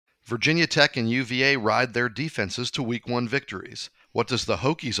Virginia Tech and UVA ride their defenses to Week 1 victories. What does the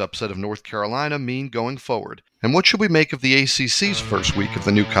Hokies upset of North Carolina mean going forward? And what should we make of the ACC's first week of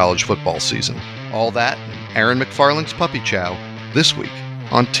the new college football season? All that and Aaron McFarling's puppy Chow this week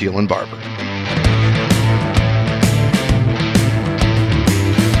on Teel and Barber.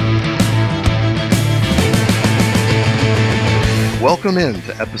 Welcome in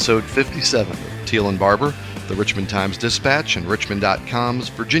to episode 57 of Teel and Barber, the Richmond Times-Dispatch and Richmond.com's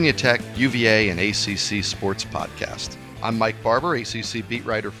Virginia Tech, UVA, and ACC sports podcast. I'm Mike Barber, ACC beat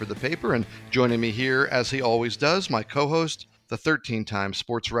writer for the paper, and joining me here, as he always does, my co-host, the 13-time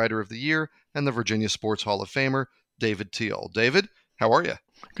Sports Writer of the Year and the Virginia Sports Hall of Famer, David Teel. David, how are you?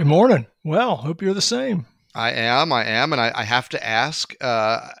 Good morning. Well, hope you're the same. I am, and I have to ask,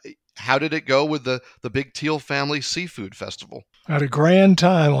 how did it go with the Big Teel Family Seafood Festival? I had a grand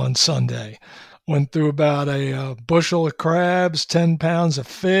time on Sunday. Went through about a bushel of crabs, 10 pounds of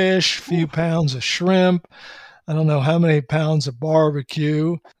fish, a few pounds of shrimp, I don't know how many pounds of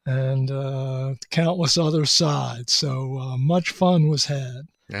barbecue, and countless other sides. So much fun was had.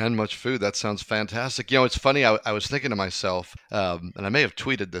 And much food. That sounds fantastic. You know, it's funny. I was thinking to myself, and I may have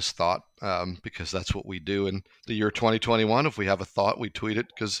tweeted this thought because that's what we do in the year 2021. If we have a thought, we tweet it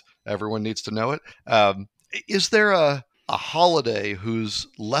because everyone needs to know it. Is there a holiday whose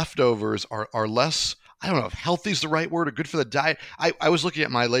leftovers are less, I don't know if healthy is the right word or good for the diet? I was looking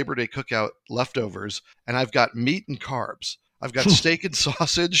at my Labor Day cookout leftovers, and I've got meat and carbs. I've got steak and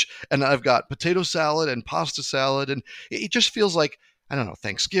sausage, and I've got potato salad and pasta salad. And it just feels like, I don't know,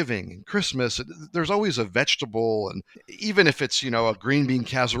 Thanksgiving and Christmas, there's always a vegetable. And even if it's, a green bean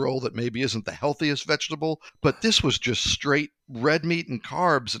casserole that maybe isn't the healthiest vegetable, but this was just straight red meat and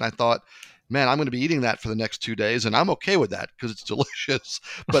carbs. And I thought, man, I'm going to be eating that for the next 2 days, and I'm okay with that because it's delicious.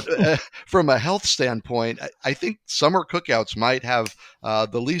 But from a health standpoint, I think summer cookouts might have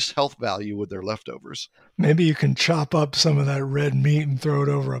the least health value with their leftovers. Maybe you can chop up some of that red meat and throw it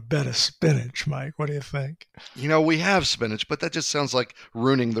over a bed of spinach, Mike. What do you think? We have spinach, but that just sounds like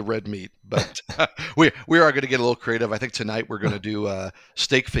ruining the red meat. But we are going to get a little creative. I think tonight we're going to do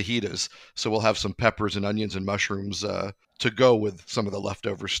steak fajitas. So we'll have some peppers and onions and mushrooms to go with some of the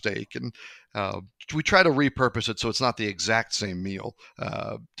leftover steak. And we try to repurpose it so it's not the exact same meal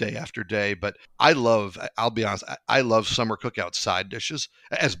day after day. But I'll be honest, I love summer cookout side dishes,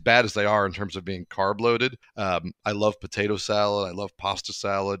 as bad as they are in terms of being carb loaded. I love potato salad. I love pasta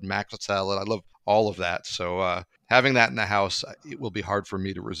salad, mac salad. I love all of that. So having that in the house, it will be hard for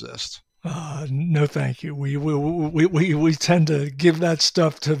me to resist. No, thank you. We tend to give that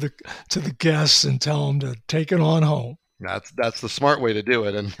stuff to the guests and tell them to take it on home. That's the smart way to do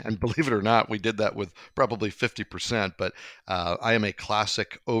it. And believe it or not, we did that with probably 50%. But I am a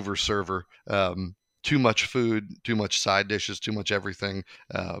classic overserver. Too much food, too much side dishes, too much everything.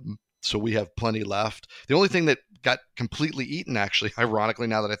 So we have plenty left. The only thing that got completely eaten, actually, ironically,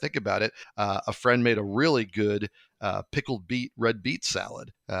 now that I think about it, a friend made a really good pickled red beet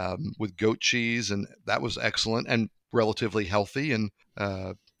salad with goat cheese. And that was excellent and relatively healthy. And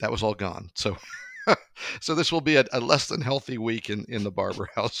that was all gone. So this will be a less than healthy week in the Barber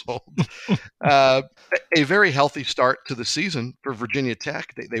household. A very healthy start to the season for Virginia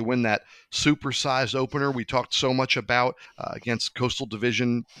Tech. They win that supersized opener we talked so much about against Coastal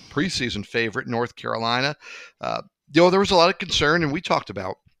Division preseason favorite North Carolina. There was a lot of concern, and we talked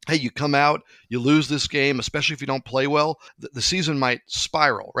about, hey, you come out, you lose this game, especially if you don't play well, the season might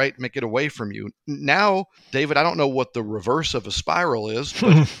spiral, right? Make it away from you. Now, David, I don't know what the reverse of a spiral is,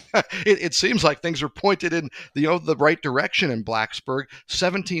 but it seems like things are pointed in the right direction in Blacksburg.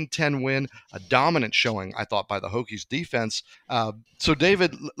 17-10 win, a dominant showing, I thought, by the Hokies defense. So,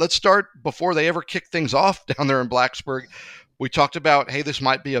 David, let's start before they ever kick things off down there in Blacksburg. We talked about, hey, this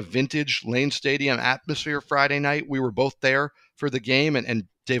might be a vintage Lane Stadium atmosphere Friday night. We were both there for the game, and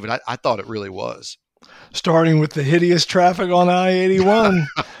David, I thought it really was. Starting with the hideous traffic on I-81.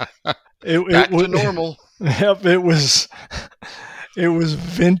 Back to normal. Yep, it was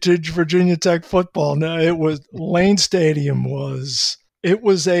vintage Virginia Tech football. Now, Lane Stadium it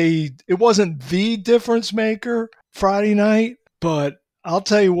wasn't the difference maker Friday night, but I'll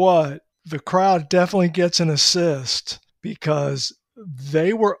tell you what, the crowd definitely gets an assist because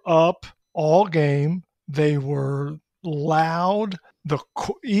they were up all game. They were loud.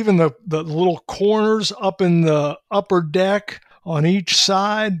 Even the little corners up in the upper deck on each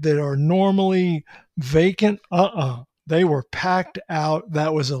side that are normally vacant, they were packed out.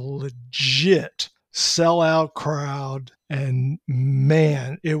 That was a legit sellout crowd, and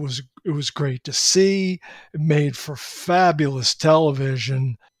man, it was great to see. It made for fabulous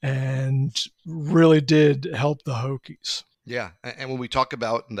television and really did help the Hokies. Yeah, and when we talk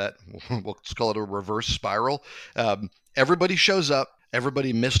about that, let's call it a reverse spiral. Everybody shows up.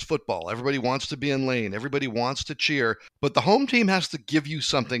 Everybody missed football. Everybody wants to be in lane. Everybody wants to cheer, but the home team has to give you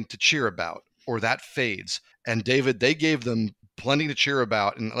something to cheer about, or that fades. And David, they gave them plenty to cheer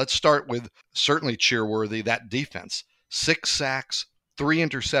about. And let's start with certainly cheerworthy that defense: 6 sacks, 3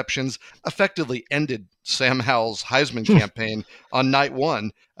 interceptions, effectively ended Sam Howell's Heisman campaign on night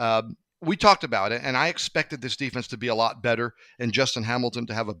one. We talked about it, and I expected this defense to be a lot better and Justin Hamilton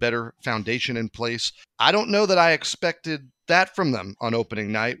to have a better foundation in place. I don't know that I expected that from them on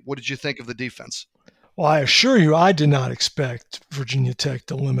opening night. What did you think of the defense? Well, I assure you, I did not expect Virginia Tech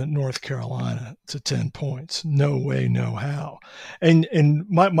to limit North Carolina to 10 points. No way, no how. And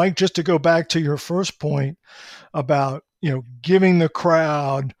Mike, just to go back to your first point about, giving the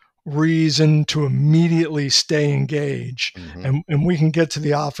crowd reason to immediately stay engaged, and we can get to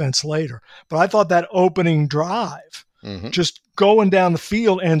the offense later. But I thought that opening drive, just going down the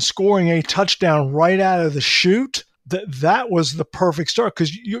field and scoring a touchdown right out of the chute, that was the perfect start.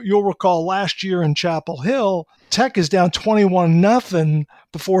 Because you'll recall last year in Chapel Hill, Tech is down 21-0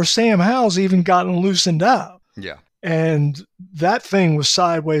 before Sam Howell's even gotten loosened up. Yeah. And that thing was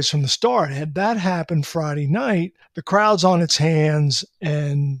sideways from the start. Had that happened Friday night, the crowd's on its hands,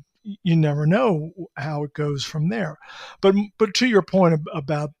 and you never know how it goes from there. But to your point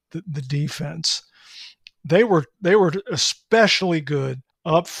about the defense, they were especially good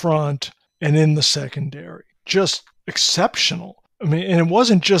up front and in the secondary. Just exceptional. I mean, and it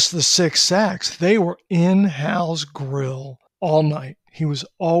wasn't just the 6 sacks. They were in Hal's grill all night. He was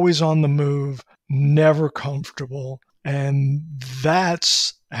always on the move, never comfortable. And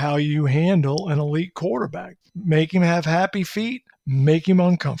that's how you handle an elite quarterback. Make him have happy feet, make him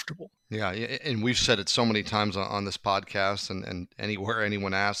uncomfortable. Yeah, and we've said it so many times on this podcast and anywhere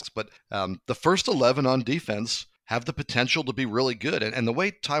anyone asks, but the first 11 on defense have the potential to be really good. And the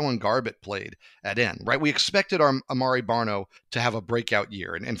way Tywin Garbett played at end, right? We expected our Amari Barno to have a breakout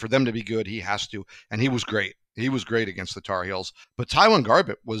year, and for them to be good, he has to. And he was great. He was great against the Tar Heels. But Tywin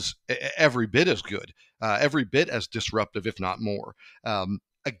Garbett was every bit as good, every bit as disruptive, if not more.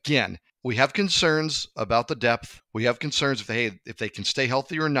 Again, we have concerns about the depth. We have concerns if they can stay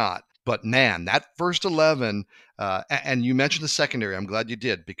healthy or not. But man, that first 11, and you mentioned the secondary. I'm glad you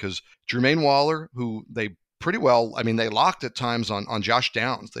did, because Jermaine Waller, who they pretty well, I mean, they locked at times on Josh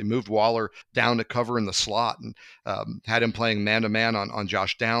Downs. They moved Waller down to cover in the slot and had him playing man-to-man on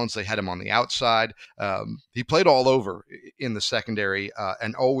Josh Downs. They had him on the outside. He played all over in the secondary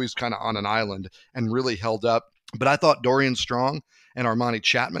and always kind of on an island and really held up. But I thought Dorian Strong and Armani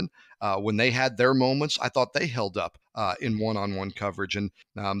Chapman, when they had their moments, I thought they held up in one-on-one coverage. And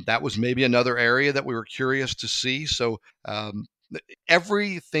that was maybe another area that we were curious to see. So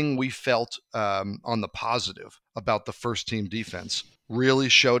everything we felt on the positive about the first team defense really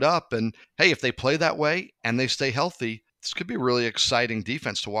showed up. And hey, if they play that way and they stay healthy, this could be a really exciting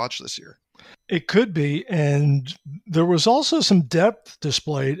defense to watch this year. It could be. And there was also some depth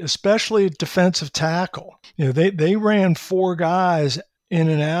displayed, especially at defensive tackle. They ran 4 guys in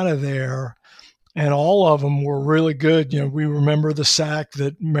and out of there, and all of them were really good. We remember the sack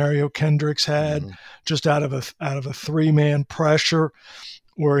that Mario Kendricks had just out of a 3-man pressure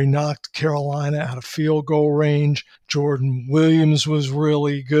where he knocked Carolina out of field goal range. Jordan Williams was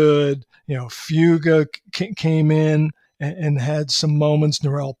really good. Fuga came in and had some moments.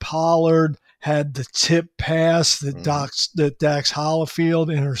 Narell Pollard had the tip pass that Dax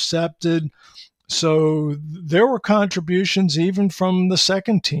Hollifield intercepted. So there were contributions even from the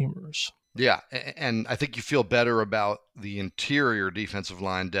second teamers. Yeah, and I think you feel better about the interior defensive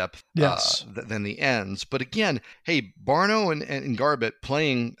line depth than the ends. But again, hey, Barno and Garbett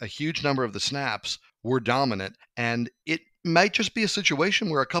playing a huge number of the snaps were dominant, and it might just be a situation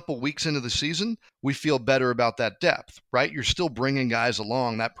where a couple weeks into the season, we feel better about that depth, right? You're still bringing guys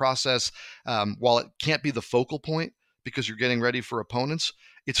along. That process, while it can't be the focal point because you're getting ready for opponents,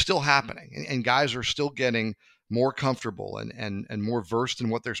 it's still happening, and guys are still getting more comfortable and more versed in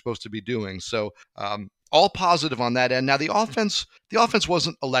what they're supposed to be doing. So all positive on that end. Now the offense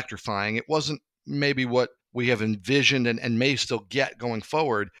wasn't electrifying. It wasn't maybe what we have envisioned and may still get going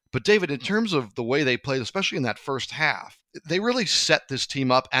forward. But David, in terms of the way they played, especially in that first half, they really set this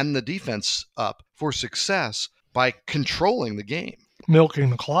team up and the defense up for success by controlling the game. Milking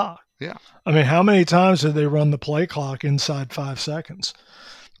the clock. Yeah. I mean, how many times did they run the play clock inside 5 seconds?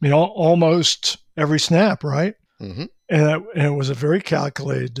 I mean, almost every snap, right? And it was a very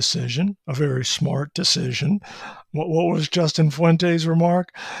calculated decision, a very smart decision. What was Justin Fuente's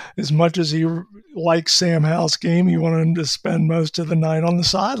remark? As much as he likes Sam Howell's game, he wanted him to spend most of the night on the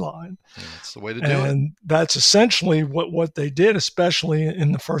sideline. Yeah, that's the way to do it. And that's essentially what they did, especially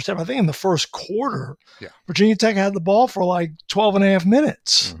in the first half. I think in the first quarter, Yeah. Virginia Tech had the ball for like 12 and a half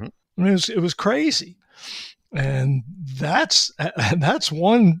minutes. Mm-hmm. I mean, it was crazy. And that's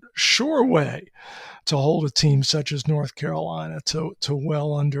one sure way to hold a team such as North Carolina to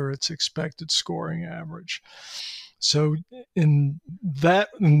well under its expected scoring average. So in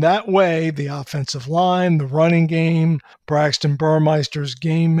that way, the offensive line, the running game, Braxton Burmeister's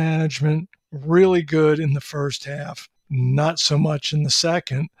game management, really good in the first half, not so much in the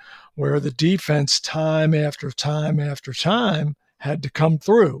second, where the defense time after time after time had to come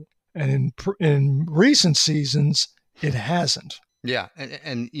through. And in recent seasons, it hasn't. Yeah.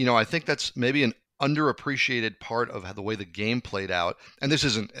 And I think that's maybe an underappreciated part of how the way the game played out. And this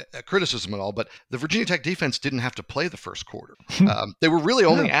isn't a criticism at all, but the Virginia Tech defense didn't have to play the first quarter. They were really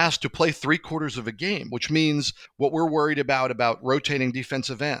only asked to play 3/4 of a game, which means what we're worried about rotating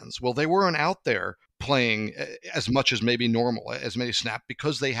defensive ends. Well, they weren't out there playing as much as maybe normal, as many snaps,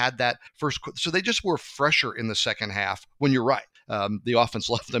 because they had that first. So they just were fresher in the second half when you're right. The offense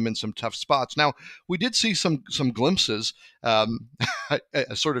left them in some tough spots. Now, we did see some glimpses, a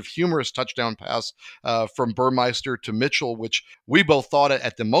sort of humorous touchdown pass from Burmeister to Mitchell, which we both thought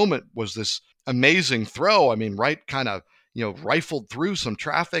at the moment was this amazing throw. I mean, right kind of, rifled through some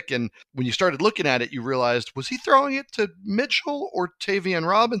traffic. And when you started looking at it, you realized, was he throwing it to Mitchell or Tavian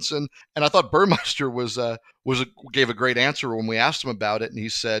Robinson? And I thought Burmeister gave a great answer when we asked him about it. And he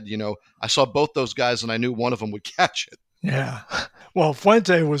said, I saw both those guys and I knew one of them would catch it. Yeah. Well,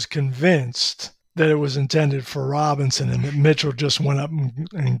 Fuente was convinced that it was intended for Robinson and that Mitchell just went up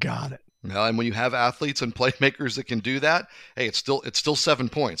and got it. Well, and when you have athletes and playmakers that can do that, hey, it's still 7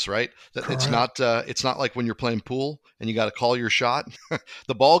 points, right? It's not like when you're playing pool and you got to call your shot.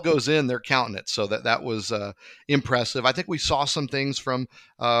 The ball goes in, they're counting it. So that was impressive. I think we saw some things from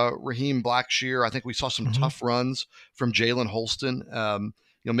Raheem Blackshear. I think we saw some tough runs from Jalen Holston.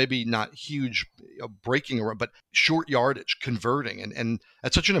 Maybe not huge breaking, but short yardage, converting. And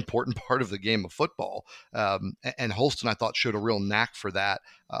that's such an important part of the game of football. And Holston, I thought, showed a real knack for that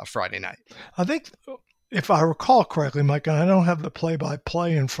Friday night. I think, if I recall correctly, Mike, and I don't have the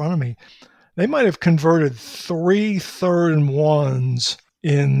play-by-play in front of me, they might have converted 3 3rd and 1s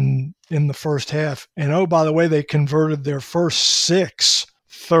in the first half. And, oh, by the way, they converted their first 6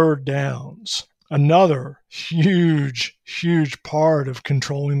 third downs. Another huge part of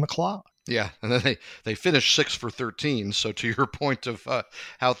controlling the clock. Yeah, and then they finished 6 for 13. So to your point of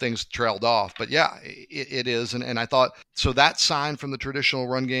how things trailed off, but yeah, it is, and I thought so. That sign from the traditional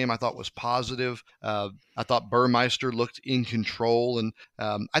run game I thought was positive. I thought Burmeister looked in control, and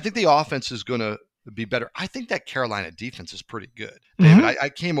I think the offense is going to be better. I think that Carolina defense is pretty good, David. I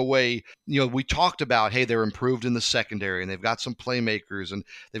came away, we talked about, hey, they're improved in the secondary and they've got some playmakers and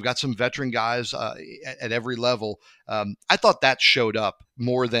they've got some veteran guys at every level. I thought that showed up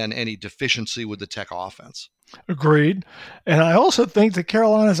more than any deficiency with the Tech offense. Agreed. And I also think that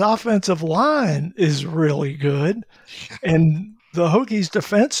Carolina's offensive line is really good. And the Hokies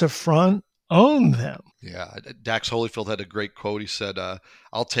defensive front owned them. Yeah, Dax Holyfield had a great quote. He said,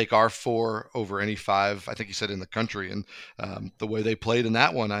 I'll take our 4 over any 5, I think he said, in the country. And the way they played in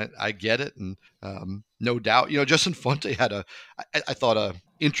that one, I get it. And no doubt, Justin Fuente had I thought, a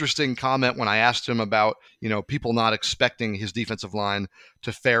interesting comment when I asked him about, people not expecting his defensive line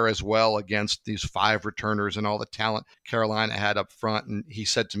to fare as well against these 5 returners and all the talent Carolina had up front. And he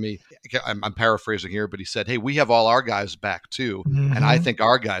said to me, I'm paraphrasing here, but he said, hey, we have all our guys back too. And I think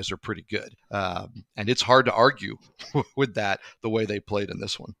our guys are pretty good. And it's hard to argue with that, the way they played in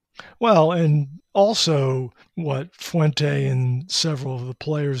this one. Well, and also what Fuente and several of the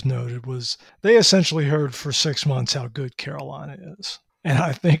players noted was they essentially heard for 6 months how good Carolina is. And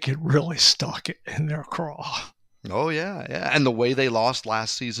I think it really stuck in their craw. Oh, yeah. And the way they lost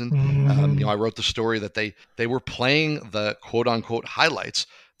last season, I wrote the story that they were playing the quote-unquote highlights,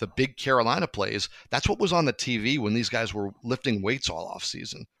 the big Carolina plays. That's what was on the TV when these guys were lifting weights all off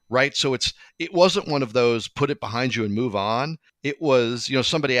season. Right. So it wasn't one of those put it behind you and move on. It was,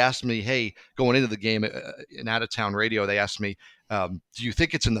 somebody asked me, hey, going into the game in out of town radio, they asked me, do you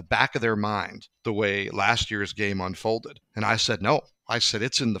think it's in the back of their mind the way last year's game unfolded? And I said, no. I said,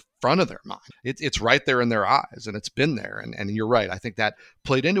 it's in the front of their mind. It's right there in their eyes, and it's been there. And you're right. I think that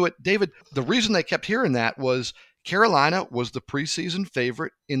played into it. David, the reason they kept hearing that was Carolina was the preseason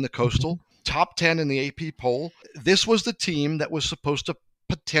favorite in the Coastal, top 10 in the AP poll. This was the team that was supposed to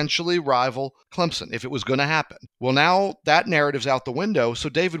potentially rival Clemson if it was going to happen. Well, now that narrative's out the window. So,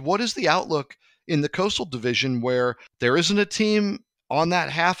 David, what is the outlook in the Coastal Division where there isn't a team on that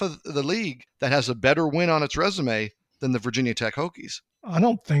half of the league that has a better win on its resume than the Virginia Tech Hokies? I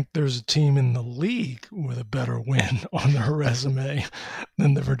don't think there's a team in the league with a better win on their resume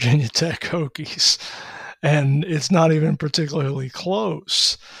than the Virginia Tech Hokies. And it's not even particularly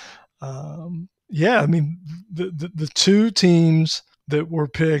close. Yeah, I mean, the two teams that were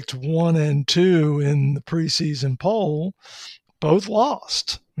picked 1 and 2 in the preseason poll both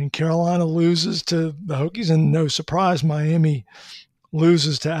lost. I mean, Carolina loses to the Hokies, and no surprise, Miami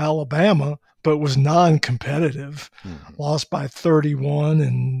loses to Alabama, but was non-competitive, lost by 31,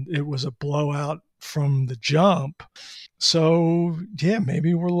 and it was a blowout from the jump. So, yeah,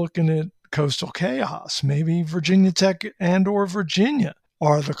 maybe we're looking at Coastal Chaos. Maybe Virginia Tech and or Virginia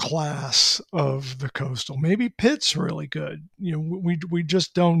are the class of the Coastal. Maybe Pitt's really good. You know, we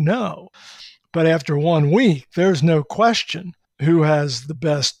just don't know. But after 1 week, there's no question who has the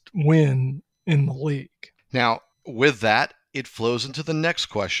best win in the league. Now, with that, it flows into the next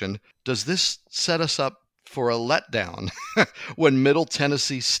question. Does this set us up for a letdown when Middle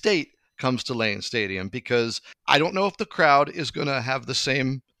Tennessee State comes to Lane Stadium? Because I don't know if the crowd is going to have the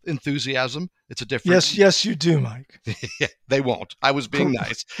same enthusiasm. It's a different... Yes, you do, Mike. They won't. I was being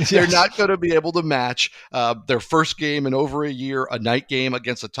nice. Yes. They're not going to be able to match their first game in over a year, a night game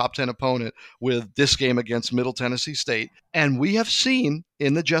against a top 10 opponent, with this game against Middle Tennessee State. And we have seen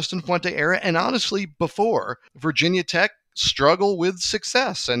in the Justin Fuente era, and honestly before, Virginia Tech struggle with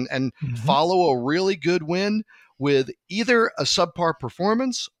success and follow a really good win with either a subpar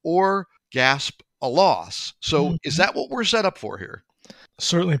performance or gasp a loss. So is that what we're set up for here?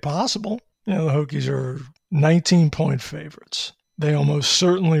 Certainly possible. You know, the Hokies are 19-point favorites. They almost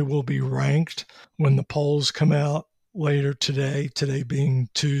certainly will be ranked when the polls come out later today being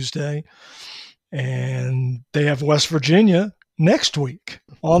Tuesday. And they have West Virginia next week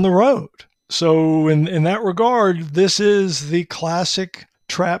on the road. So in that regard, this is the classic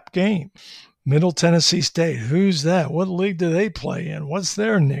trap game. Middle Tennessee State, who's that? What league do they play in? What's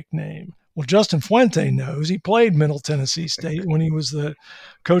their nickname? Well, Justin Fuente knows. He played Middle Tennessee State when he was the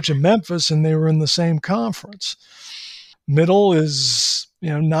coach in Memphis, and they were in the same conference. Middle is,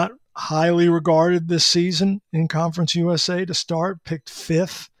 not highly regarded this season in Conference USA to start, picked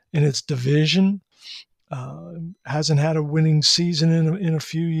 5th in its division. Hasn't had a winning season in a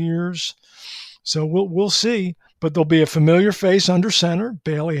few years. So we'll see. But there'll be a familiar face under center,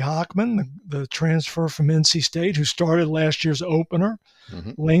 Bailey Hockman, the transfer from NC State, who started last year's opener.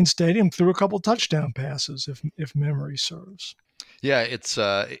 Lane Stadium, threw a couple touchdown passes, if memory serves. Yeah, it's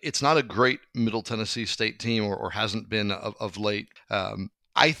not a great Middle Tennessee State team, or hasn't been of late.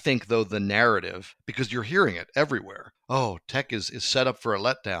 I think, though, the narrative, because you're hearing it everywhere, Tech is set up for a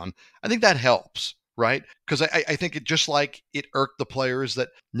letdown, I think that helps, right? Because I think it, just like it irked the players that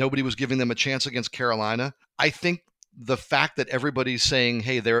nobody was giving them a chance against Carolina, I think the fact that everybody's saying,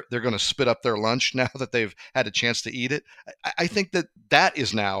 hey, they're going to spit up their lunch now that they've had a chance to eat it, I think that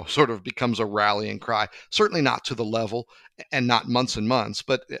is now sort of becomes a rallying cry. Certainly not to the level and not months and months,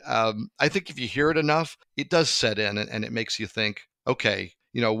 but I think if you hear it enough, it does set in and it makes you think, okay,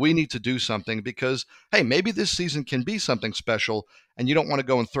 we need to do something because, hey, maybe this season can be something special and you don't want to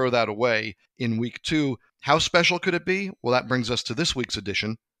go and throw that away in week 2. How special could it be? Well, that brings us to this week's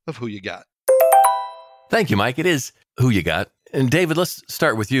edition of Who You Got. Thank you, Mike. It is Who You Got. And David, let's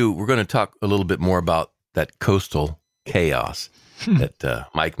start with you. We're going to talk a little bit more about that coastal chaos that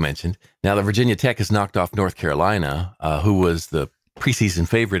Mike mentioned. Now, the Virginia Tech has knocked off North Carolina, who was the preseason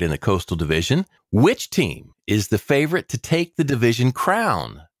favorite in the Coastal Division. Which team is the favorite to take the division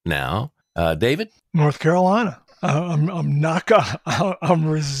crown now? David? North Carolina. I'm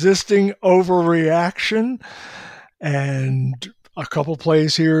resisting overreaction, and a couple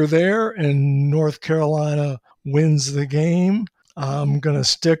plays here or there, and North Carolina wins the game. I'm going to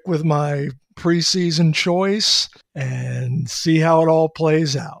stick with my preseason choice and see how it all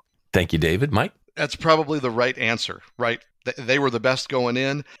plays out. Thank you, David. Mike? That's probably the right answer, right? They were the best going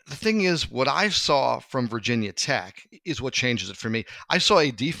in. The thing is, what I saw from Virginia Tech is what changes it for me. I saw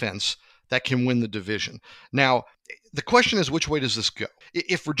a defense that can win the division. Now, the question is, which way does this go?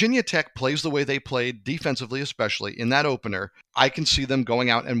 If Virginia Tech plays the way they played, defensively especially, in that opener, I can see them going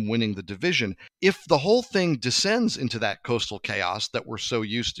out and winning the division. If the whole thing descends into that coastal chaos that we're so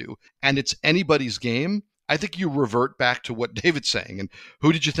used to, and it's anybody's game, I think you revert back to what David's saying. And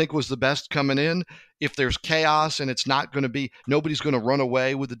who did you think was the best coming in? If there's chaos and it's not going to be, nobody's going to run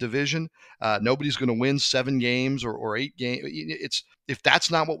away with the division. Nobody's going to win 7 games or 8 games. If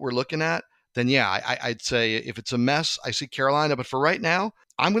that's not what we're looking at, then yeah, I'd say if it's a mess, I see Carolina. But for right now,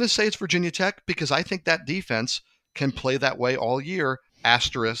 I'm going to say it's Virginia Tech because I think that defense can play that way all year,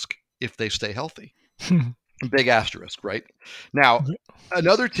 asterisk, if they stay healthy. Big asterisk, right? Now,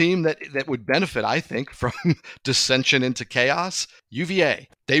 another team that would benefit, I think, from dissension into chaos, UVA.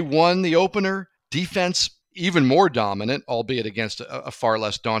 They won the opener. Defense even more dominant, albeit against a far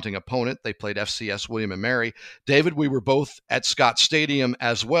less daunting opponent. They played FCS William and Mary. David, we were both at Scott Stadium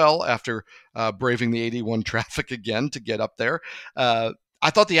as well after braving the 81 traffic again to get up there. I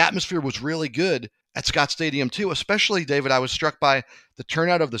thought the atmosphere was really good at Scott Stadium too, especially, David, I was struck by the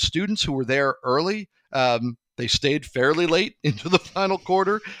turnout of the students who were there early. They stayed fairly late into the final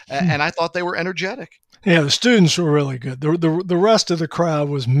quarter, and I thought they were energetic. Yeah, the students were really good. The rest of the crowd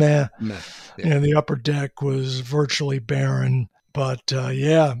was meh. Yeah. The upper deck was virtually barren. But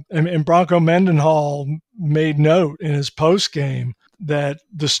yeah, and Bronco Mendenhall made note in his post game that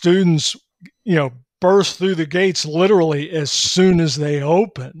the students, burst through the gates literally as soon as they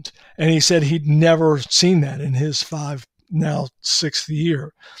opened. And he said he'd never seen that in his now sixth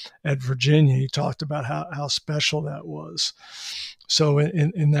year at Virginia. He talked about how special that was. So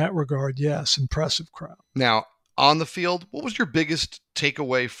in that regard, yes, impressive crowd. Now, on the field, what was your biggest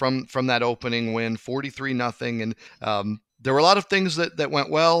takeaway from that opening win, 43-0? And there were a lot of things that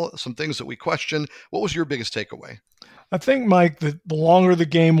went well, some things that we questioned. What was your biggest takeaway? I think, Mike, the longer the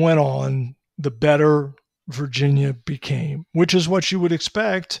game went on, the better Virginia became, which is what you would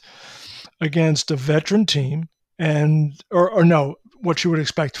expect against a veteran team, what you would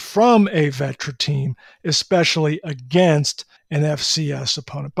expect from a veteran team, especially against an FCS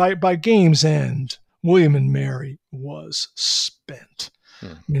opponent. By game's end, William and Mary was spent.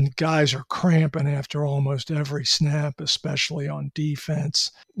 I mean, guys are cramping after almost every snap, especially on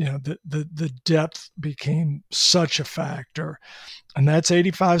defense. The depth became such a factor. And that's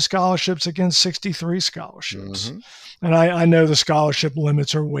 85 scholarships against 63 scholarships. Mm-hmm. And I know the scholarship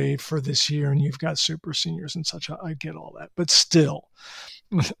limits are waived for this year, and you've got super seniors and such. I get all that. But still,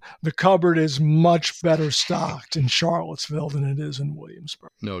 the cupboard is much better stocked in Charlottesville than it is in Williamsburg.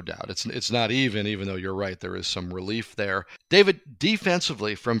 No doubt. It's not even though you're right, there is some relief there. David,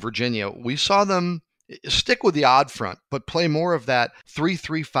 defensively from Virginia, we saw them stick with the odd front, but play more of that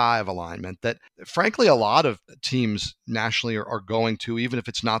 3-3-5 alignment that, frankly, a lot of teams nationally are going to, even if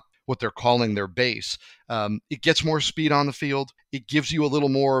it's not what they're calling their base. It gets more speed on the field. It gives you a little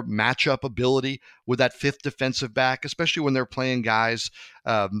more matchup ability with that fifth defensive back, especially when they're playing guys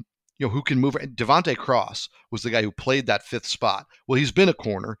who can move. Devontae Cross was the guy who played that fifth spot. Well, he's been a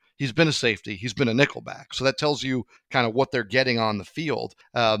corner, he's been a safety, he's been a nickelback. So that tells you kind of what they're getting on the field.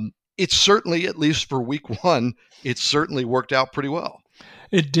 It's certainly, at least for week one, it certainly worked out pretty well.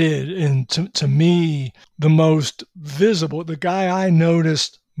 It did. And to me, the most visible, the guy I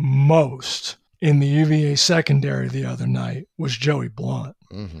noticed most in the UVA secondary the other night was Joey Blunt.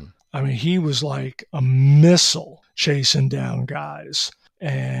 Mm-hmm. I mean, he was like a missile chasing down guys.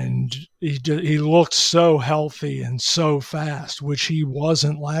 And he looked so healthy and so fast, which he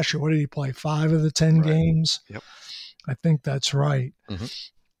wasn't last year. What did he play, 5 of the 10 games? Yep. I think that's right. Mm-hmm.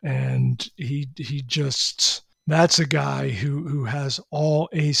 And he just, that's a guy who has all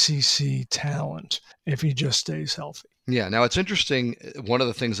ACC talent if he just stays healthy. Yeah. Now it's interesting. One of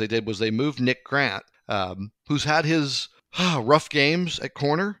the things they did was they moved Nick Grant, who's had his rough games at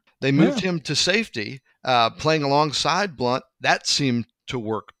corner. They moved him to safety, playing alongside Blunt. That seemed to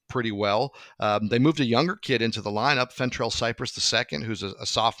work pretty well. They moved a younger kid into the lineup, Fentrell Cypress II, who's a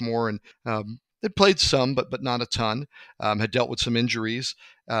sophomore, and they played some, but not a ton. Had dealt with some injuries,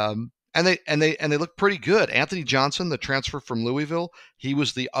 and they looked pretty good. Anthony Johnson, the transfer from Louisville, he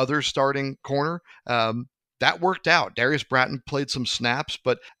was the other starting corner. That worked out. Darius Bratton played some snaps,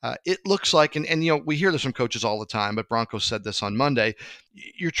 but it looks like, and we hear this from coaches all the time, but Bronco said this on Monday,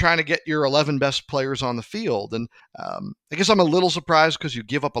 you're trying to get your 11 best players on the field. And I guess I'm a little surprised because you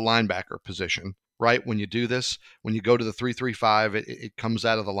give up a linebacker position, right? When you do this, when you go to the 3-3-5, it comes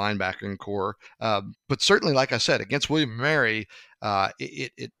out of the linebacking core. But certainly, like I said, against William & Mary,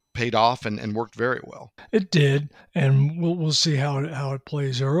 it paid off and worked very well. It did, and we'll see how it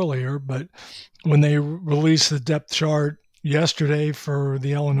plays earlier. But when they released the depth chart yesterday for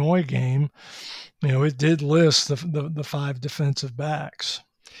the Illinois game, it did list the 5 defensive backs.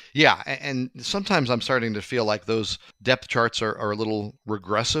 Yeah, and sometimes I'm starting to feel like those depth charts are a little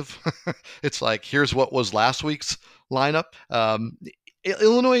regressive. It's like, here's what was last week's lineup.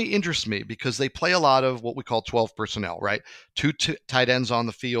 Illinois interests me because they play a lot of what we call 12 personnel, right? 2 tight ends on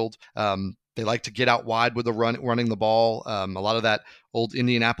the field. They like to get out wide with the running the ball. A lot of that old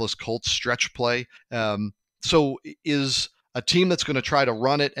Indianapolis Colts stretch play. So is a team that's going to try to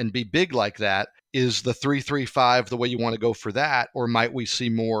run it and be big like that, is the 3-3-5 the way you want to go for that, or might we see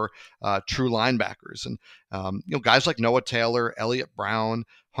more true linebackers? And guys like Noah Taylor, Elliott Brown,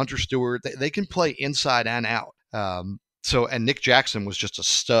 Hunter Stewart, they can play inside and out. And Nick Jackson was just a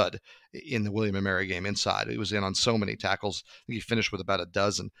stud in the William & Mary game inside. He was in on so many tackles. I think he finished with about a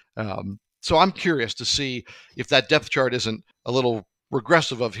dozen. So I'm curious to see if that depth chart isn't a little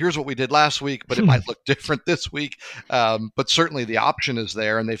regressive of here's what we did last week, but it might look different this week. But certainly the option is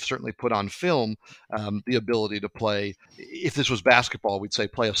there, and they've certainly put on film the ability to play. If this was basketball, we'd say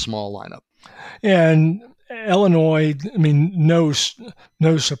play a small lineup. And Illinois, I mean, no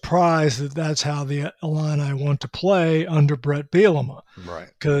surprise that that's how the Illini want to play under Brett Bielema. Right.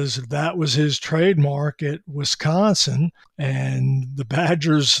 Because that was his trademark at Wisconsin, and the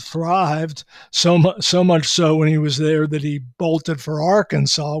Badgers thrived so much so when he was there that he bolted for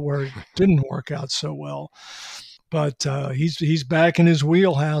Arkansas, where it didn't work out so well. But he's back in his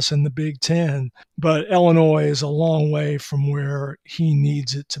wheelhouse in the Big Ten. But Illinois is a long way from where he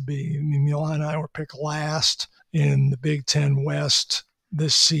needs it to be. I mean, the Illini were picked last in the Big Ten West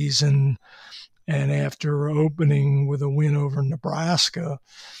this season. And after opening with a win over Nebraska,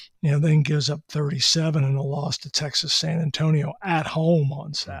 then gives up 37 and a loss to Texas San Antonio at home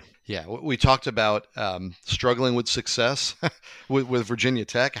on Saturday. Yeah, we talked about struggling with success with Virginia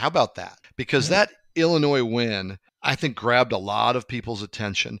Tech. How about that? Because that Illinois win, I think, grabbed a lot of people's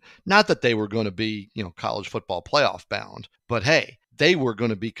attention. Not that they were going to be, college football playoff bound, but hey, they were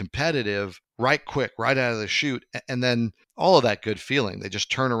going to be competitive right quick, right out of the chute. And then all of that good feeling, they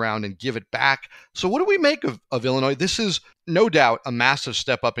just turn around and give it back. So what do we make of Illinois? This is no doubt a massive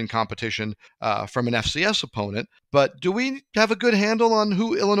step up in competition from an FCS opponent. But do we have a good handle on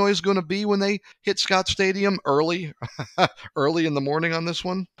who Illinois is going to be when they hit Scott Stadium early in the morning on this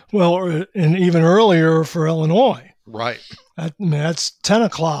one? Well, and even earlier for Illinois. Right. That's 10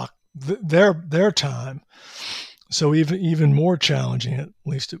 o'clock, their time. So even more challenging, at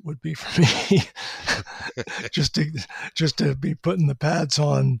least it would be for me, just to be putting the pads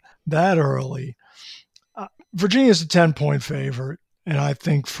on that early. Virginia's a 10-point favorite, and I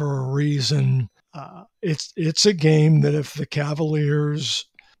think for a reason. It's a game that if the Cavaliers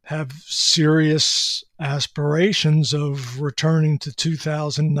have serious aspirations of returning to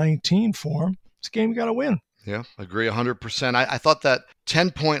 2019 form, it's a game you got to win. Yeah, agree 100%. I thought that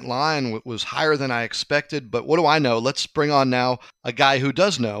 10-point line was higher than I expected, but what do I know? Let's bring on now a guy who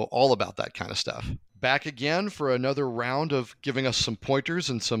does know all about that kind of stuff. Back again for another round of giving us some pointers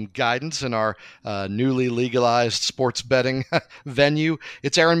and some guidance in our newly legalized sports betting venue.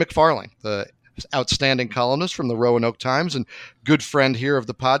 It's Aaron McFarling, the outstanding columnist from the Roanoke Times and good friend here of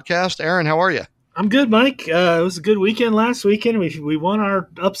the podcast. Aaron, how are you? I'm good, Mike. It was a good weekend last weekend. We won our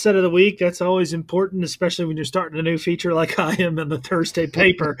upset of the week. That's always important, especially when you're starting a new feature like I am in the Thursday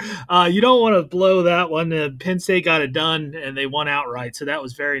paper. You don't want to blow that one. Penn State got it done, and they won outright, so that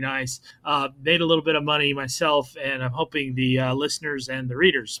was very nice. Made a little bit of money myself, and I'm hoping the listeners and the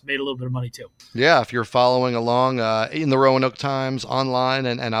readers made a little bit of money too. Yeah, if you're following along in the Roanoke Times online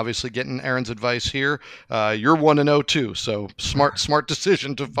and obviously getting Aaron's advice here, you're 1-0 too, so smart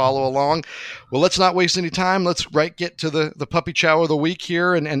decision to follow along. Well, let's not waste any time. Let's get to the puppy chow of the week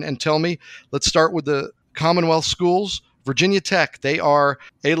here and tell me. Let's start with the Commonwealth schools. Virginia Tech, they are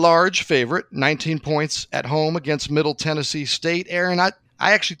a large favorite, 19 points at home against Middle Tennessee State. Aaron, I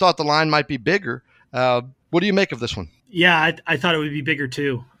actually thought the line might be bigger. What do you make of this one? Yeah, I thought it would be bigger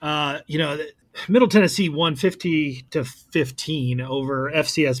too. Middle Tennessee won 50-15 over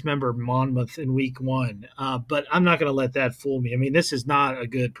FCS member Monmouth in week 1. But I'm not going to let that fool me. I mean, this is not a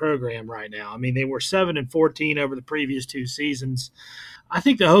good program right now. I mean, they were 7-14 over the previous 2 seasons. I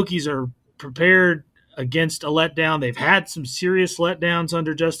think the Hokies are prepared against a letdown. They've had some serious letdowns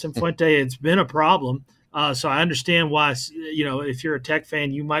under Justin Fuente. It's been a problem. So I understand why, if you're a Tech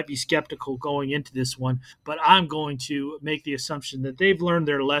fan, you might be skeptical going into this one. But I'm going to make the assumption that they've learned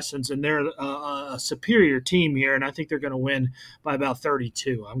their lessons and they're a superior team here, and I think they're going to win by about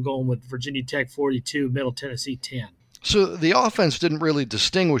 32. I'm going with Virginia Tech 42, Middle Tennessee 10. So the offense didn't really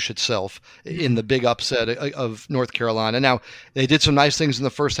distinguish itself in the big upset of North Carolina. Now, they did some nice things in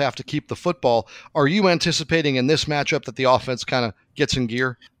the first half to keep the football. Are you anticipating in this matchup that the offense kind of gets in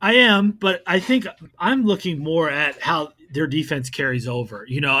gear? I am, but I think I'm looking more at how their defense carries over.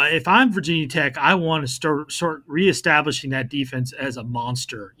 If I'm Virginia Tech, I want to start reestablishing that defense as a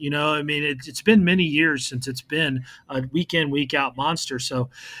monster. It's been many years since it's been a week in, week out monster.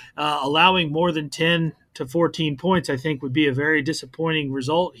 So allowing more than 10 to 14 points, I think would be a very disappointing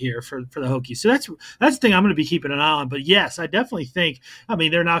result here for the Hokies. So that's the thing I'm going to be keeping an eye on. But yes, I definitely think, I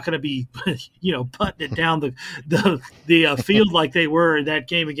mean, they're not going to be, putting it down the field like they were in that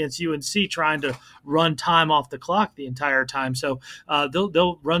game against UNC, trying to run time off the clock the entire time. So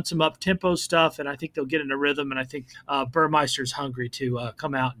they'll run some up-tempo stuff, and I think they'll get in a rhythm. And I think Burmeister's hungry to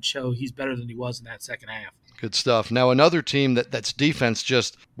come out and show he's better than he was in that second half. Good stuff. Now, another team that's defense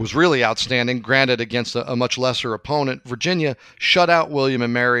just was really outstanding, granted against a much lesser opponent. Virginia shut out William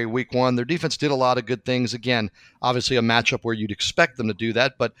and Mary week 1. Their defense did a lot of good things. Again, obviously a matchup where you'd expect them to do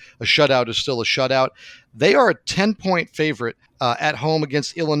that, but a shutout is still a shutout. They are a 10-point favorite at home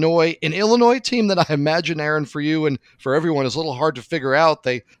against Illinois, an Illinois team that I imagine, Aaron, for you and for everyone is a little hard to figure out.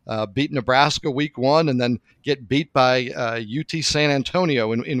 They beat Nebraska week 1 and then get beat by UT San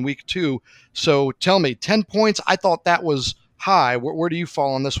Antonio in week 2. So tell me, 10 points, I thought that was high. Where do you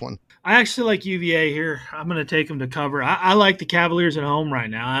fall on this one? I actually like UVA here. I'm going to take them to cover. I like the Cavaliers at home right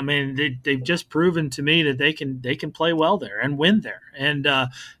now. I mean, they've just proven to me that they can play well there and win there. And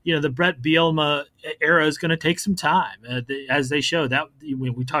the Brett Bielema era is going to take some time, as they show. That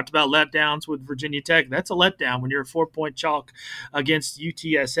when we talked about letdowns with Virginia Tech, that's a letdown when you're a 4-point chalk against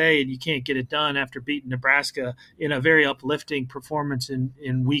UTSA and you can't get it done after beating Nebraska in a very uplifting performance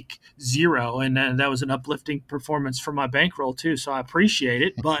in week 0. And that was an uplifting performance for my bankroll too, so I appreciate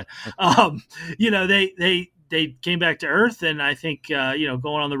it. But they came back to earth, and I think going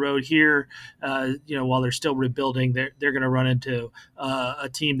on the road here, while they're still rebuilding, they're going to run into a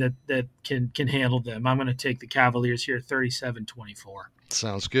team that can handle them. I'm going to take the Cavaliers here, 37-24.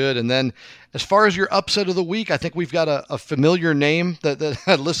 Sounds good. And then as far as your upset of the week, I think we've got a familiar name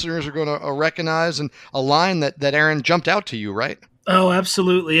that listeners are going to recognize, and a line that Aaron jumped out to you, right? Oh,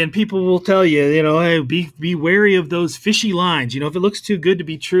 absolutely. And people will tell you, hey, be wary of those fishy lines. If it looks too good to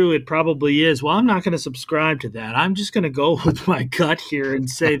be true, it probably is. Well, I'm not going to subscribe to that. I'm just going to go with my gut here and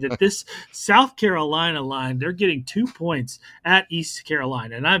say that this South Carolina line, they're getting 2 points at East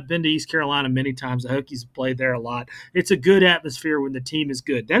Carolina. And I've been to East Carolina many times. The Hokies have played there a lot. It's a good atmosphere when the team is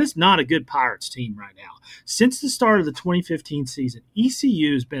good. That is not a good Pirates team right now. Since the start of the 2015 season,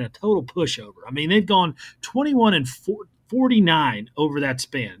 ECU has been a total pushover. I mean, they've gone 21-49 over that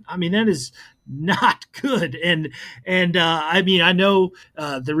span. I mean, that is not good. And I know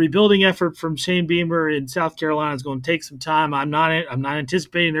the rebuilding effort from Shane Beamer in South Carolina is going to take some time. I'm not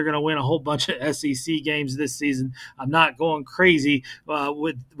anticipating they're going to win a whole bunch of SEC games this season. I'm not going crazy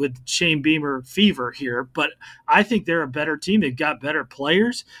with Shane Beamer fever here, but I think they're a better team. They've got better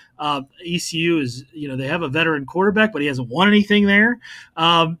players. ECU is, they have a veteran quarterback, but he hasn't won anything there.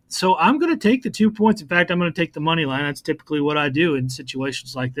 So I'm going to take the 2 points. In fact, I'm going to take the money line. That's typically what I do in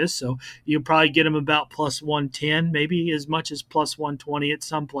situations like this. So you'll probably get them about plus 110, maybe as much as plus 120 at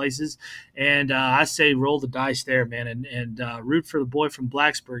some places. And I say roll the dice there, man, and root for the boy from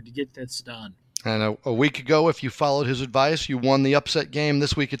Blacksburg to get this done. And a week ago, if you followed his advice, you won the upset game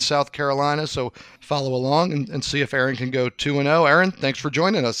this week at South Carolina. So follow along and see if Aaron can go 2-0. Aaron, thanks for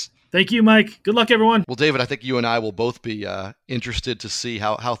joining us. Thank you, Mike. Good luck, everyone. Well, David, I think you and I will both be interested to see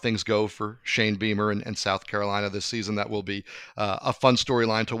how things go for Shane Beamer and South Carolina this season. That will be a fun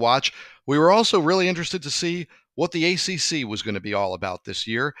storyline to watch. We were also really interested to see what the ACC was going to be all about this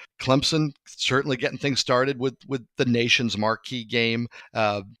year. Clemson certainly getting things started with the nation's marquee game.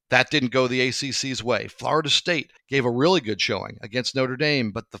 That didn't go the ACC's way. Florida State gave a really good showing against Notre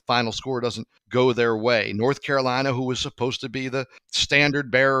Dame, but the final score doesn't go their way. North Carolina, who was supposed to be the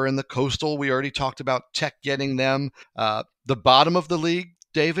standard bearer in the Coastal, we already talked about Tech getting them. The bottom of the league,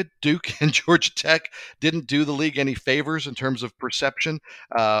 David, Duke and Georgia Tech didn't do the league any favors in terms of perception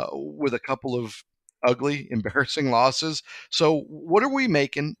with a couple of ugly, embarrassing losses. So what are we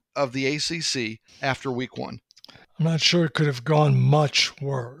making of the ACC after week 1? I'm not sure it could have gone much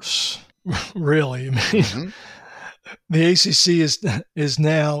worse, really. I mean, the ACC is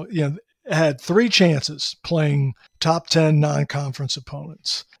now, had 3 chances playing top 10 non-conference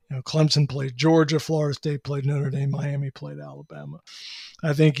opponents. Clemson played Georgia, Florida State played Notre Dame, Miami played Alabama.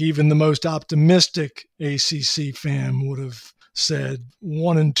 I think even the most optimistic ACC fan would have said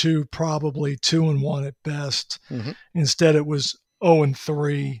 1-2, probably 2-1 at best. Instead, it was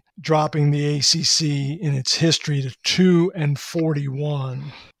 0-3, dropping the ACC in its history to 2-41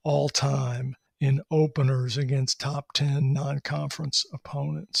 all time in openers against top 10 non-conference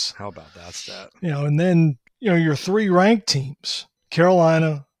opponents. How about that stat? And then your 3 ranked teams,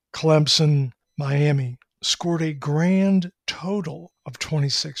 Carolina, Clemson, Miami, scored a grand total of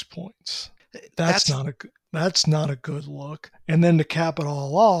 26 points. That's not a good look. And then to cap it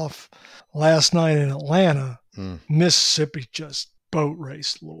all off, last night in Atlanta, Mississippi just boat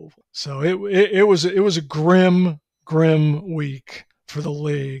raced Louisville. So it was a grim week for the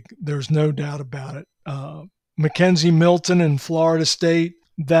league. There's no doubt about it. Mackenzie Milton in Florida State,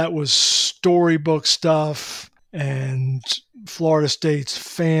 that was storybook stuff, and Florida State's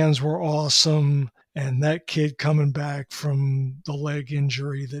fans were awesome. And that kid coming back from the leg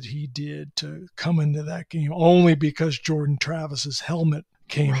injury that he did to come into that game only because Jordan Travis's helmet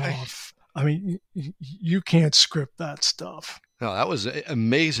came off. I mean, you can't script that stuff. No, that was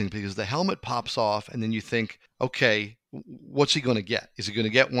amazing because the helmet pops off and then you think, okay, what's he going to get? Is he going to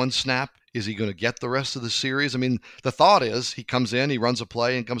get one snap? Is he going to get the rest of the series? I mean, the thought is he comes in, he runs a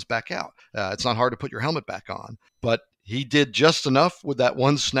play and comes back out. It's not hard to put your helmet back on, but he did just enough with that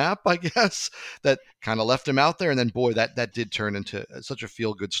one snap, I guess, that kind of left him out there. And then, boy, that did turn into such a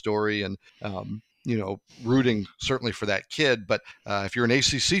feel-good story. And, rooting certainly for that kid. But if you're an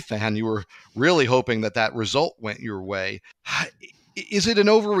ACC fan, you were really hoping that result went your way. Is it an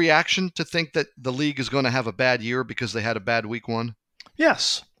overreaction to think that the league is going to have a bad year because they had a bad week one?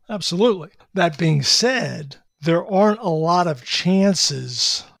 Yes, absolutely. That being said, there aren't a lot of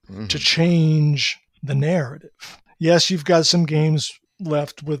chances to change the narrative. Yes, you've got some games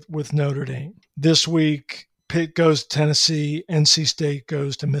left with Notre Dame. This week, Pitt goes to Tennessee, NC State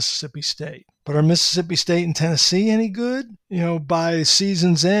goes to Mississippi State. But are Mississippi State and Tennessee any good? By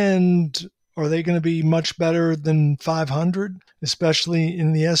season's end, are they going to be much better than 500, especially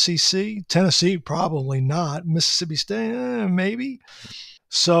in the SEC? Tennessee, probably not. Mississippi State, maybe.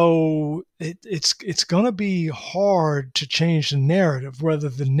 So it's going to be hard to change the narrative. Whether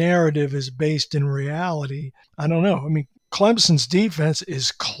the narrative is based in reality, I don't know. I mean, Clemson's defense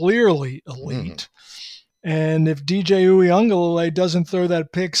is clearly elite. And if DJ Uiagalelei doesn't throw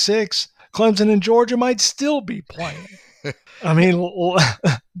that pick six, Clemson and Georgia might still be playing. I mean,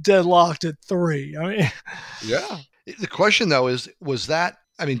 deadlocked at 3. I mean, yeah. The question though was that.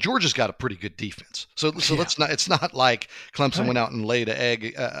 I mean, Georgia's got a pretty good defense, so let's not. It's not like Clemson went out and laid an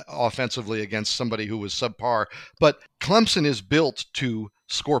egg offensively against somebody who was subpar. But Clemson is built to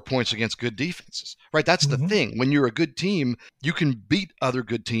score points against good defenses, right? That's the thing. When you're a good team, you can beat other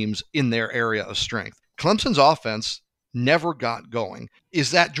good teams in their area of strength. Clemson's offense never got going.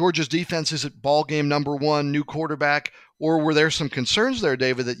 Is that Georgia's defense? Is it ball game number 1, new quarterback? Or were there some concerns there,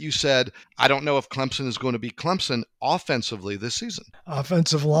 David, that you said, I don't know if Clemson is going to be Clemson offensively this season?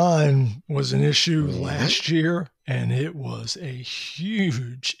 Offensive line was an issue last year, and it was a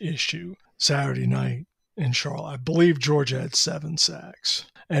huge issue Saturday night in Charlotte. I believe Georgia had 7 sacks.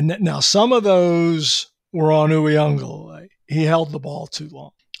 And now some of those were on Uiagalelei. He held the ball too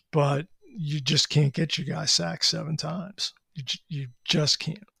long. But you just can't get your guy sacked 7 times. You just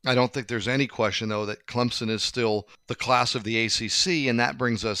can't. I don't think there's any question, though, that Clemson is still the class of the ACC, and that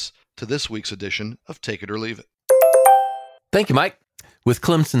brings us to this week's edition of Take It or Leave It. Thank you, Mike. With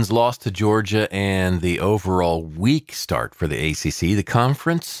Clemson's loss to Georgia and the overall weak start for the ACC, the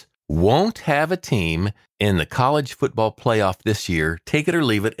conference won't have a team in the college football playoff this year. Take it or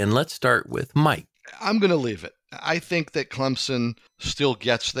leave it, and let's start with Mike. I'm going to leave it. I think that Clemson still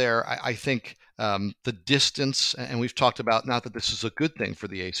gets there. I think the distance, and we've talked about, not that this is a good thing for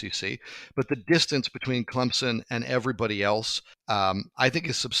the ACC, but the distance between Clemson and everybody else, I think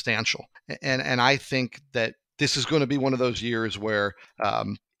is substantial. And I think that this is going to be one of those years where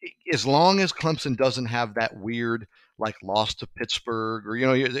as long as Clemson doesn't have that weird, like loss to Pittsburgh, or,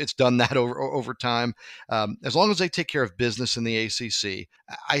 it's done that over time, as long as they take care of business in the ACC,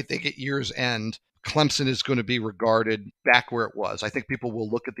 I think at year's end, Clemson is going to be regarded back where it was. I think people will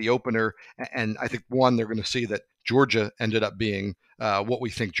look at the opener, and I think, one, they're going to see that Georgia ended up being what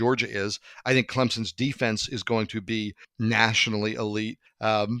we think Georgia is. I think Clemson's defense is going to be nationally elite.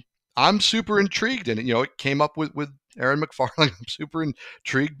 I'm super intrigued, and it came up with Aaron McFarling. I'm super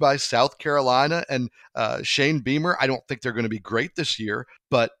intrigued by South Carolina and Shane Beamer. I don't think they're going to be great this year,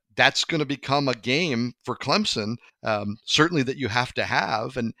 but that's going to become a game for Clemson, certainly that you have to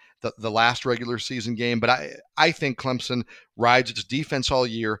have, and the last regular season game. But I think Clemson rides its defense all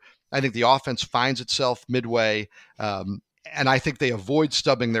year. I think the offense finds itself midway, and I think they avoid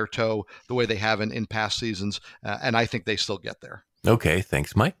stubbing their toe the way they have in past seasons, and I think they still get there. Okay,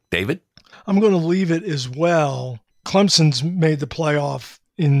 thanks, Mike. David? I'm going to leave it as well. Clemson's made the playoff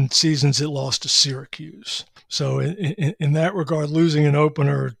in seasons it lost to Syracuse. So in that regard, losing an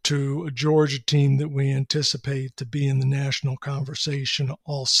opener to a Georgia team that we anticipate to be in the national conversation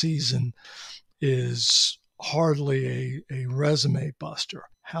all season is hardly a resume buster.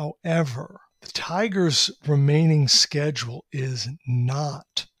 However, the Tigers' remaining schedule is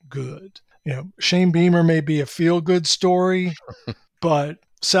not good. Shane Beamer may be a feel-good story, but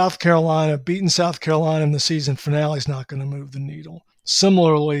South Carolina, beating South Carolina in the season finale is not going to move the needle.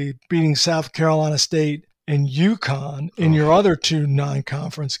 Similarly, beating South Carolina State and UConn in your other two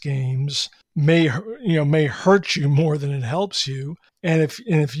non-conference games may hurt you more than it helps you. And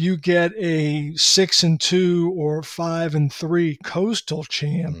if you get a 6-2 or 5-3 Coastal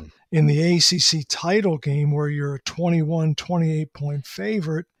champ in the ACC title game where you're a 21, 28 point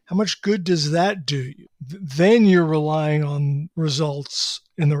favorite, how much good does that do you? Then you're relying on results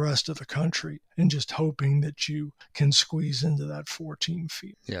in the rest of the country and just hoping that you can squeeze into that 14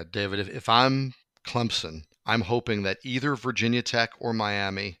 field. Yeah, David, if I'm Clemson, I'm hoping that either Virginia Tech or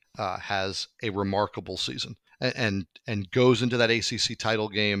Miami has a remarkable season and goes into that ACC title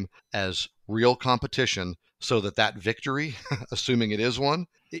game as real competition, so that victory, assuming it is one,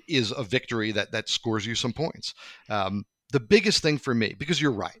 is a victory that scores you some points. The biggest thing for me, because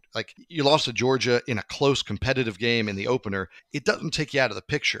you're right, like you lost to Georgia in a close competitive game in the opener, it doesn't take you out of the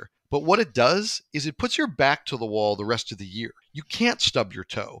picture. But what it does is it puts your back to the wall the rest of the year. You can't stub your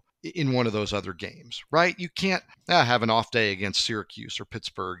toe in one of those other games, right? You can't have an off day against Syracuse or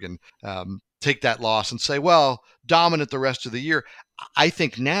Pittsburgh and take that loss and say, well, dominant the rest of the year. I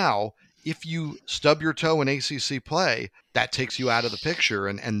think now, if you stub your toe in ACC play, that takes you out of the picture,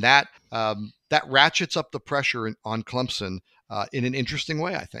 and that ratchets up the pressure on Clemson in an interesting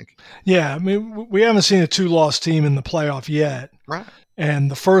way, I think. Yeah, I mean, we haven't seen a two-loss team in the playoff yet. Right. And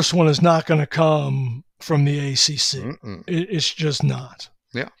the first one is not going to come from the ACC. It's just not.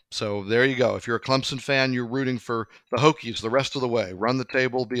 Yeah. So there you go. If you're a Clemson fan, you're rooting for the Hokies the rest of the way. Run the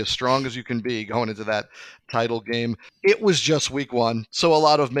table, be as strong as you can be going into that title game. It was just week one, so a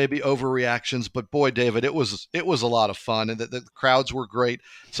lot of maybe overreactions, but boy, David, it was a lot of fun, and the crowds were great.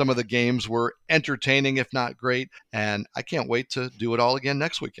 Some of the games were entertaining, if not great, and I can't wait to do it all again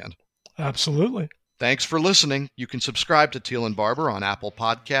next weekend. Absolutely. Thanks for listening. You can subscribe to Teel and Barber on Apple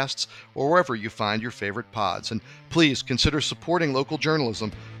Podcasts or wherever you find your favorite pods. And please consider supporting local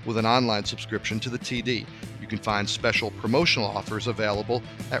journalism with an online subscription to the TD. You can find special promotional offers available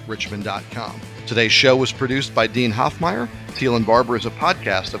at richmond.com. Today's show was produced by Dean Hoffmeyer. Teel and Barber is a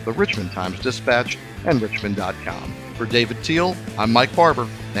podcast of the Richmond Times-Dispatch and richmond.com. For David Teel, I'm Mike Barber.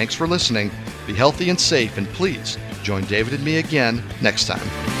 Thanks for listening. Be healthy and safe, and please join David and me again next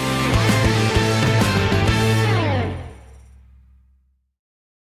time.